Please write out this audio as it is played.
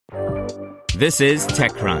This is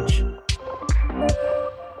TechCrunch.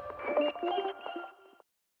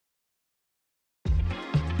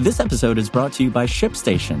 This episode is brought to you by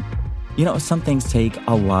ShipStation. You know, some things take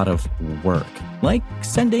a lot of work, like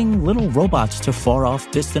sending little robots to far-off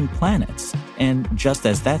distant planets. And just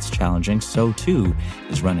as that's challenging, so too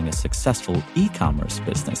is running a successful e-commerce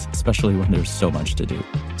business, especially when there's so much to do.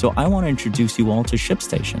 So I want to introduce you all to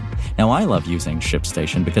ShipStation. Now, I love using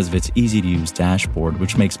ShipStation because of its easy-to-use dashboard,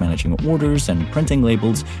 which makes managing orders and printing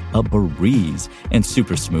labels a breeze and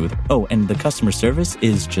super smooth. Oh, and the customer service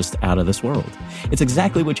is just out of this world. It's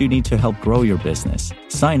exactly what you need to help grow your business.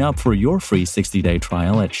 Sign up for your free 60-day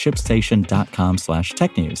trial at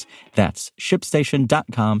shipstation.com/technews. That's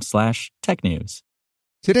shipstation.com/technews.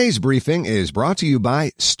 Today's briefing is brought to you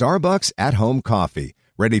by Starbucks at-home coffee,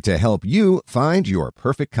 ready to help you find your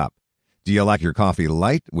perfect cup. Do you like your coffee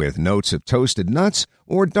light with notes of toasted nuts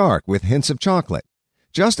or dark with hints of chocolate?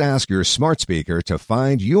 Just ask your smart speaker to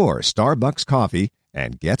find your Starbucks coffee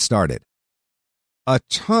and get started. A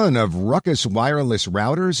ton of Ruckus Wireless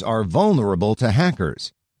routers are vulnerable to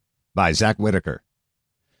hackers. By Zach Whitaker.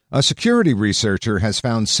 A security researcher has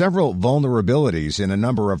found several vulnerabilities in a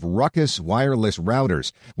number of Ruckus Wireless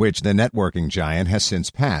routers, which the networking giant has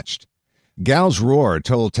since patched. Zror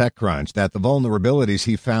told TechCrunch that the vulnerabilities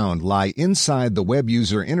he found lie inside the web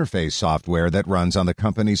user interface software that runs on the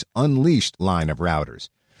company's Unleashed line of routers.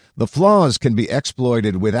 The flaws can be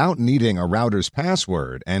exploited without needing a router's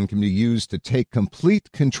password and can be used to take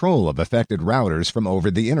complete control of affected routers from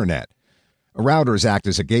over the internet. Routers act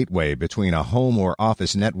as a gateway between a home or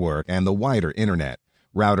office network and the wider internet.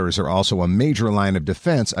 Routers are also a major line of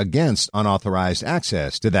defense against unauthorized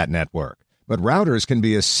access to that network. But routers can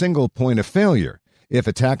be a single point of failure. If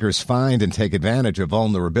attackers find and take advantage of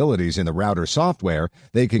vulnerabilities in the router software,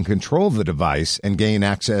 they can control the device and gain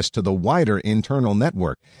access to the wider internal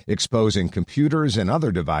network, exposing computers and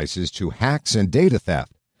other devices to hacks and data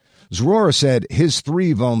theft. Zror said his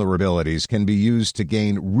 3 vulnerabilities can be used to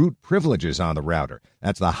gain root privileges on the router.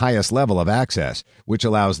 That's the highest level of access, which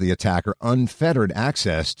allows the attacker unfettered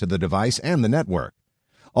access to the device and the network.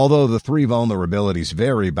 Although the 3 vulnerabilities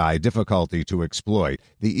vary by difficulty to exploit,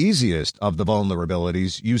 the easiest of the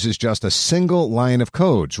vulnerabilities uses just a single line of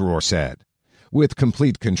code, Zror said. With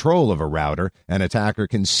complete control of a router, an attacker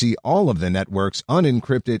can see all of the network's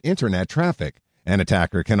unencrypted internet traffic. An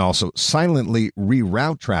attacker can also silently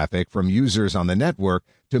reroute traffic from users on the network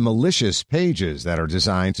to malicious pages that are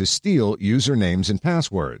designed to steal usernames and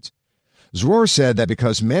passwords. Zror said that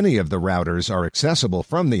because many of the routers are accessible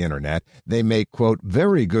from the internet, they make, quote,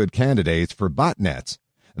 very good candidates for botnets.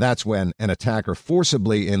 That's when an attacker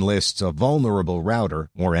forcibly enlists a vulnerable router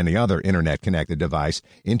or any other internet-connected device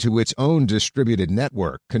into its own distributed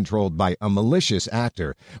network controlled by a malicious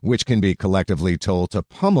actor, which can be collectively told to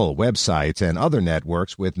pummel websites and other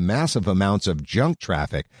networks with massive amounts of junk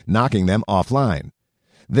traffic, knocking them offline.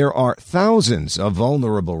 There are thousands of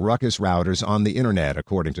vulnerable Ruckus routers on the internet,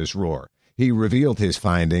 according to Zror. He revealed his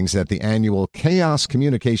findings at the annual Chaos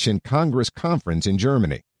Communication Congress conference in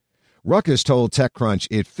Germany. Ruckus told TechCrunch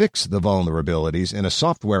it fixed the vulnerabilities in a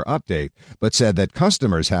software update, but said that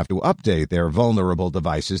customers have to update their vulnerable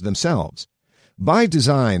devices themselves. By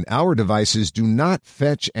design, our devices do not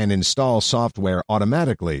fetch and install software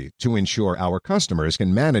automatically to ensure our customers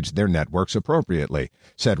can manage their networks appropriately,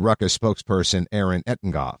 said Ruckus spokesperson Aaron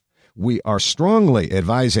Ettengoff. We are strongly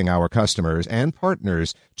advising our customers and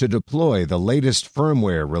partners to deploy the latest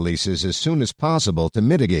firmware releases as soon as possible to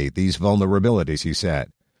mitigate these vulnerabilities, he said.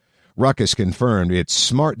 Ruckus confirmed its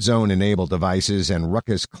Smart Zone-enabled devices and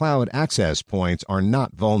Ruckus Cloud access points are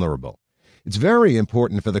not vulnerable. It's very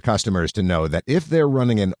important for the customers to know that if they're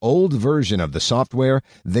running an old version of the software,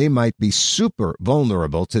 they might be super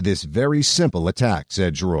vulnerable to this very simple attack,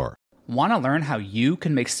 said Zror. Want to learn how you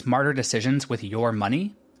can make smarter decisions with your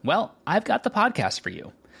money? Well, I've got the podcast for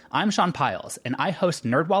you. I'm Sean Piles, and I host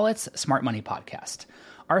NerdWallet's Smart Money Podcast.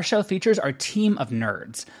 Our show features our team of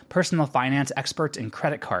nerds, personal finance experts in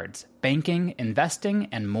credit cards, banking, investing,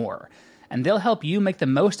 and more. And they'll help you make the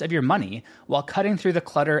most of your money while cutting through the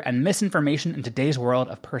clutter and misinformation in today's world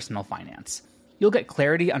of personal finance. You'll get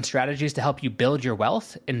clarity on strategies to help you build your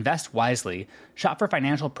wealth, invest wisely, shop for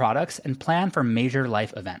financial products, and plan for major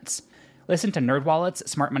life events. Listen to NerdWallet's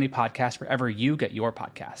Smart Money Podcast wherever you get your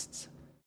podcasts.